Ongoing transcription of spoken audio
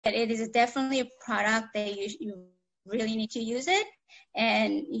it is definitely a product that you really need to use it,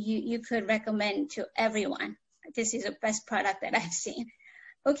 and you could recommend to everyone. This is the best product that I've seen.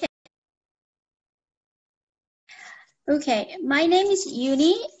 Okay, my name is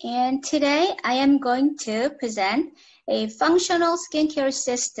Yoonie, and today I am going to present a functional skincare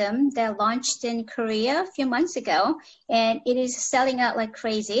system that launched in Korea a few months ago, and it is selling out like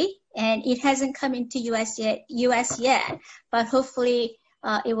crazy, and it hasn't come into US yet, but hopefully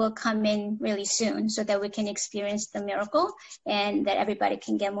it will come in really soon so that we can experience the miracle and that everybody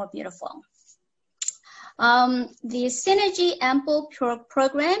can get more beautiful. The Synergy Ampoule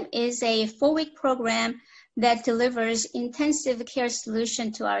Program is a 4-week program that delivers intensive care solution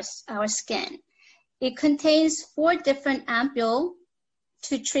to our skin. It contains 4 different ampules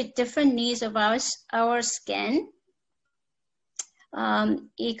to treat different needs of our skin.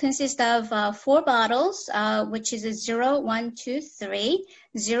 It consists of 4 bottles, which is a 0, 1, 2, 3.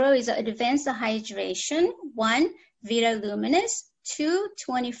 0 is advanced hydration. 1, Vita Luminous. 2,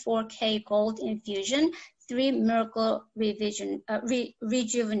 24K gold infusion. 3, miracle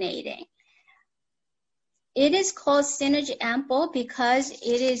rejuvenating. It is called Synergy Ampoule because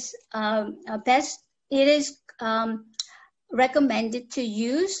it is recommended to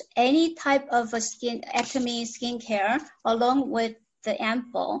use any type of a ATOMY skincare along with the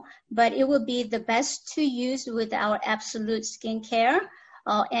ampoule, but it will be the best to use with our absolute skincare,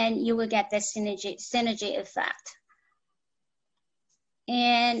 and you will get the synergy effect.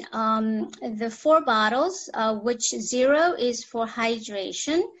 And the 4 bottles, which 0 is for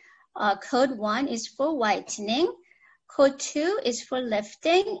hydration, code 1 is for whitening, code 2 is for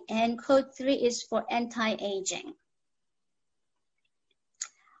lifting, and code 3 is for anti-aging.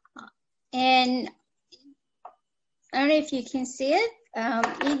 And I don't know if you can see it.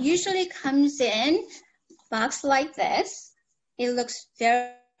 It usually comes in a box like this. It looks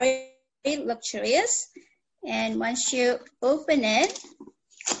very luxurious. And once you open it,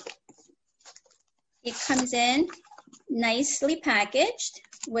 it comes in nicely packaged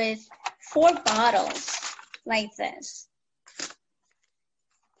with 4 bottles like this.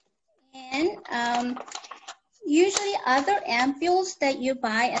 And usually other ampules that you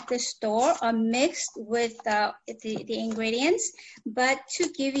buy at the store are mixed with the ingredients, but to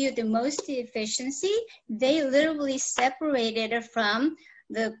give you the most efficiency, they literally separated it from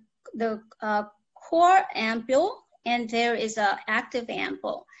the core ampoule, and there is an active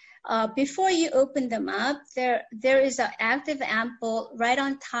ampoule. Before you open them up, there is an active ampoule right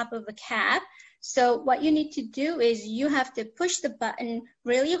on top of the cap. So what you need to do is you have to push the button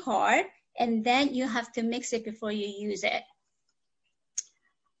really hard, and then you have to mix it before you use it.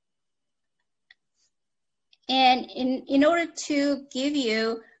 And in order to give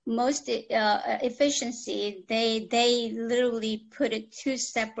you most efficiency, they literally put 2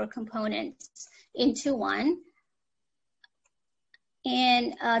 separate components into one.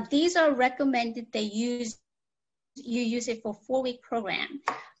 And these are recommended that you use it for 4-week program.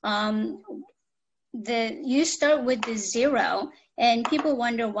 You start with the 0, and people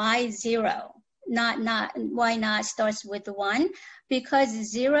wonder why 0, why not starts with 1? Because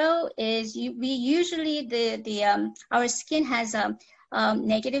 0 is we usually our skin has a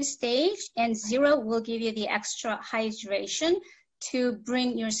negative stage, and 0 will give you the extra hydration to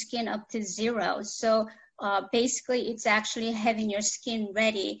bring your skin up to 0. So basically, it's actually having your skin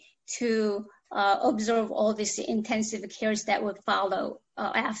ready to absorb all these intensive cares that would follow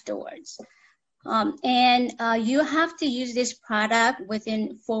afterwards. And you have to use this product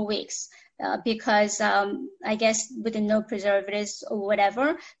within 4 weeks because I guess with no preservatives or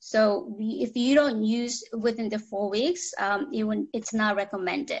whatever. So if you don't use within the 4 weeks, it's not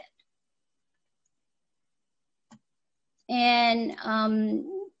recommended. And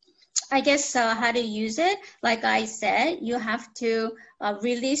I guess how to use it, like I said, you have to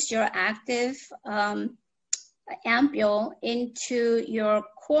release your active ampoule into your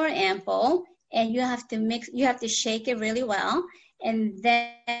core ampoule, and you have to shake it really well, and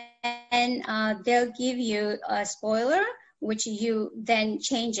then they'll give you a spoiler, which you then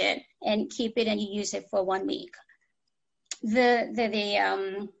change it and keep it, and you use it for 1 week. The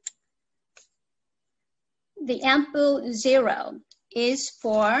ampoule 0 is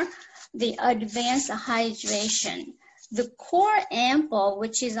for the advanced hydration. The core ampoule,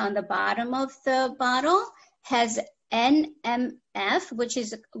 which is on the bottom of the bottle, has NMF, which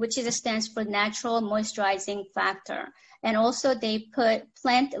stands for natural moisturizing factor. And also they put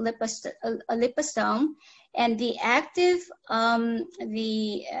plant liposome, and the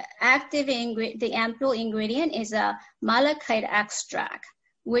ampoule ingredient is a malachite extract,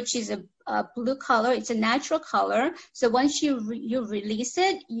 which is a blue color. It's a natural color. So once you release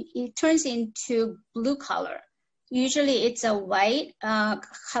it, it turns into blue color. Usually it's a white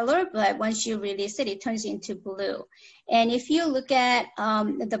color, but once you release it, it turns into blue. And if you look at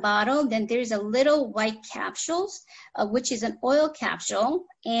the bottle, then there's a little white capsules, which is an oil capsule,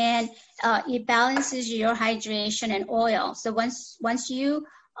 and it balances your hydration and oil. So once you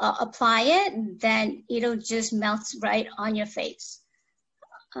apply it, then it'll just melt right on your face.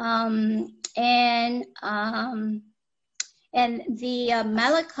 And the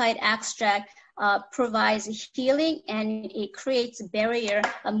malachite extract provides healing, and it creates a barrier,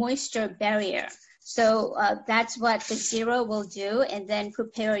 a moisture barrier. So that's what the zero will do, and then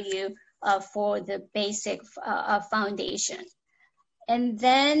prepare you for the basic foundation. And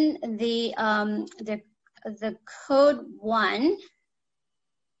then the code 1,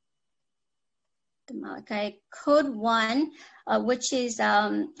 the malachite code 1, which is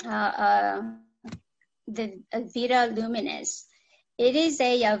the Vita Luminous. It is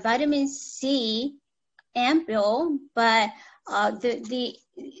a vitamin C ampoule, but the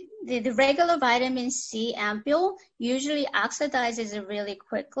regular vitamin C ampoule usually oxidizes really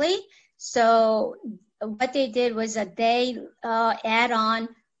quickly. So what they did was they add on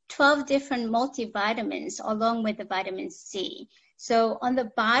 12 different multivitamins along with the vitamin C. So on the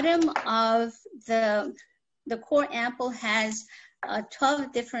bottom of the core ampoule has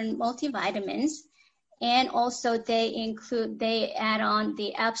 12 different multivitamins. And also they add on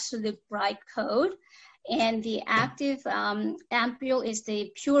the absolute bright code, and the active ampoule is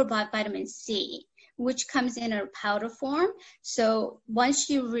the pure vitamin C, which comes in a powder form. So once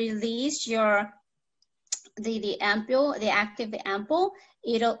you release the ampoule, the active ampoule,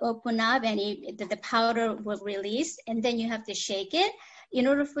 it'll open up and the powder will release, and then you have to shake it. In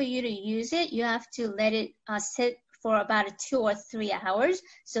order for you to use it, you have to let it sit for about 2 or 3 hours,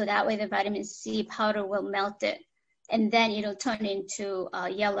 so that way the vitamin C powder will melt it, and then it'll turn into a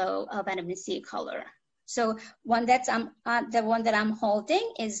yellow vitamin C color. So the one that I'm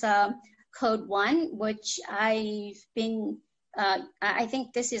holding is code 1, which I've been, I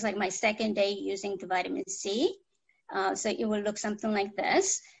think this is like my second day using the vitamin C. So it will look something like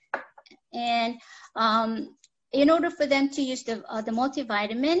this. And in order for them to use the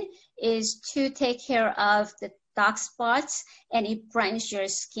multivitamin is to take care of the dark spots, and it brightens your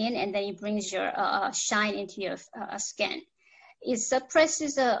skin, and then it brings your shine into your skin. It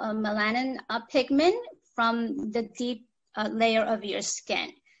suppresses a melanin pigment from the deep layer of your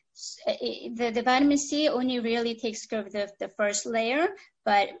skin. The vitamin C only really takes care of the first layer,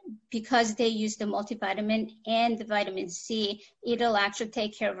 but because they use the multivitamin and the vitamin C, it'll actually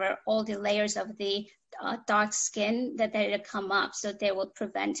take care of all the layers of the dark skin that will come up, so they will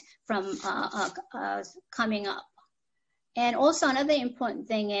prevent from coming up. And also another important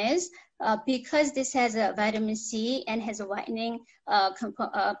thing is because this has a vitamin C and has a whitening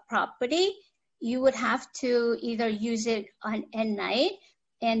property, you would have to either use it at night,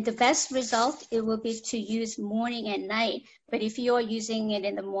 and the best result it will be to use morning and night. But if you're using it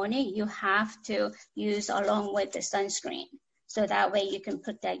in the morning, you have to use along with the sunscreen, so that way you can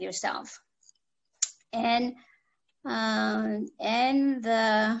protect yourself. And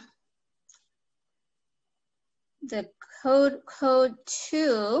the code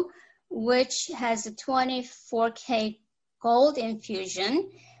 2, which has a 24K gold infusion,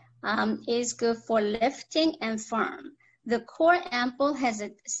 is good for lifting and firm. The core ampoule has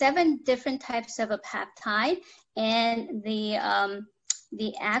 7 different types of a peptide, and the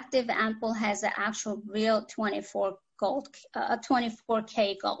active ampoule has an actual real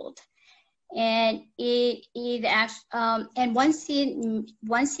 24K gold. And and once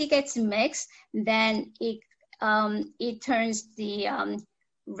it gets mixed, then it turns the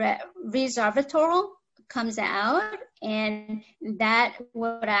resveratrol comes out, and that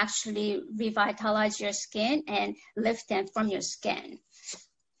would actually revitalize your skin and lift and firm your skin.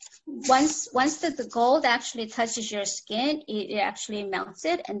 Once the gold actually touches your skin, it actually melts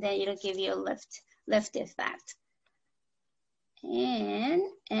it, and then it'll give you a lift effect. And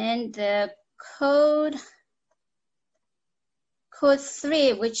the code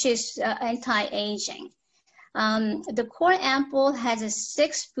 3, which is anti-aging. The core ampoule has a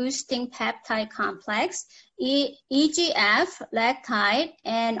 6 boosting peptide complex, EGF, lactide,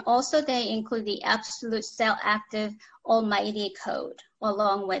 and also they include the absolute cell active almighty code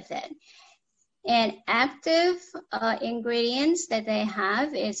along with it. And active ingredients that they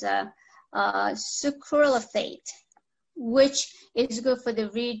have is a sucralfate, which is good for the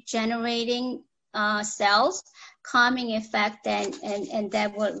regenerating cells, calming effect, and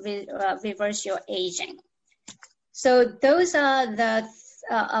that will reverse your aging. So those are the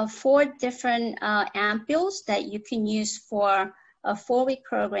 4 different ampules that you can use for a 4-week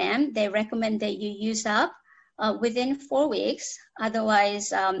program. They recommend that you use up within 4 weeks.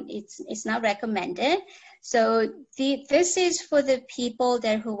 Otherwise, it's not recommended. So this is for the people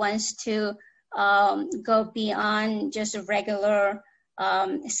who wants to go beyond just a regular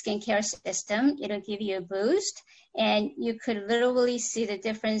skincare system. It'll give you a boost, and you could literally see the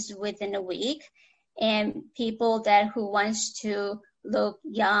difference within a week. And people who wants to look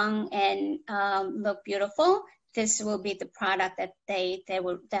young and look beautiful, this will be the product that they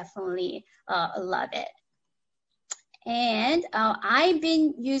will definitely love it. And I've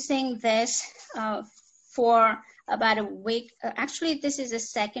been using this for about a week. Actually, this is the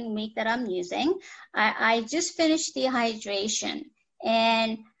 2nd week that I'm using. I just finished the hydration,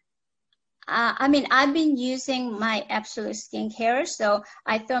 and I mean, I've been using my Absolute Skincare, so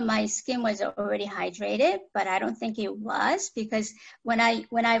I thought my skin was already hydrated, but I don't think it was, because when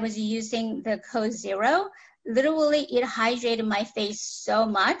I was using the code 0, literally it hydrated my face so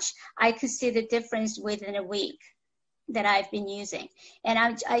much I could see the difference within a week that I've been using.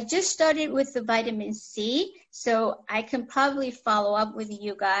 And I just started with the vitamin C, so I can probably follow up with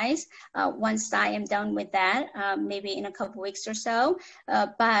you guys once I am done with that, maybe in a couple weeks or so.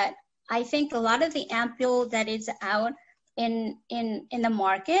 But I think a lot of the ampule that is out in the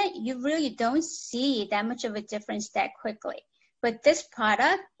market, you really don't see that much of a difference that quickly. But this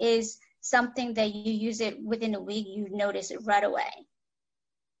product is something that you use it within a week, you notice it right away.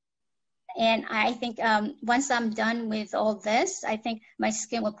 And I think once I'm done with all this, I think my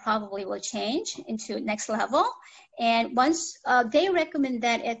skin will change into next level. And once they recommend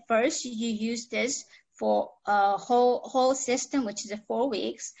that at first you use this for a whole system, which is 4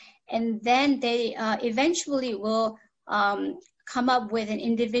 weeks, and then they eventually will come up with an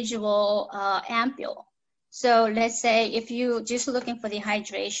individual ampule. So let's say if you're just looking for the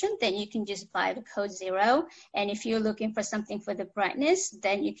hydration, then you can just buy the code 0. And if you're looking for something for the brightness,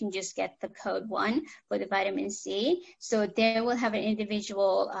 then you can just get the code 1 for the vitamin C. So they will have an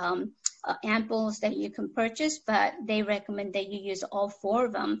individual ampoules that you can purchase, but they recommend that you use all 4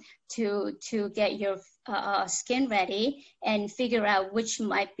 of them to get your skin ready and figure out which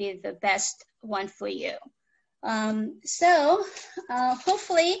might be the best one for you. So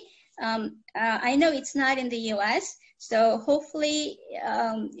hopefully, I know it's not in the US, so hopefully,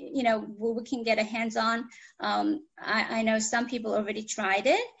 you know, we can get a hands-on. I know some people already tried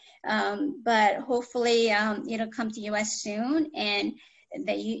it, but hopefully it'll come to US soon, and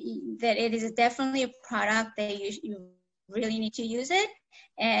that it is definitely a product that you really need to use it,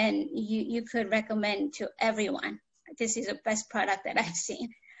 and you could recommend to everyone. This is the best product that I've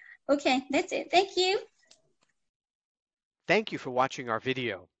seen. Okay, that's it. Thank you. Thank you for watching our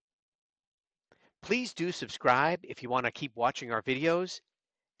video. Please do subscribe if you want to keep watching our videos,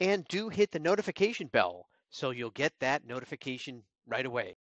 and do hit the notification bell so you'll get that notification right away.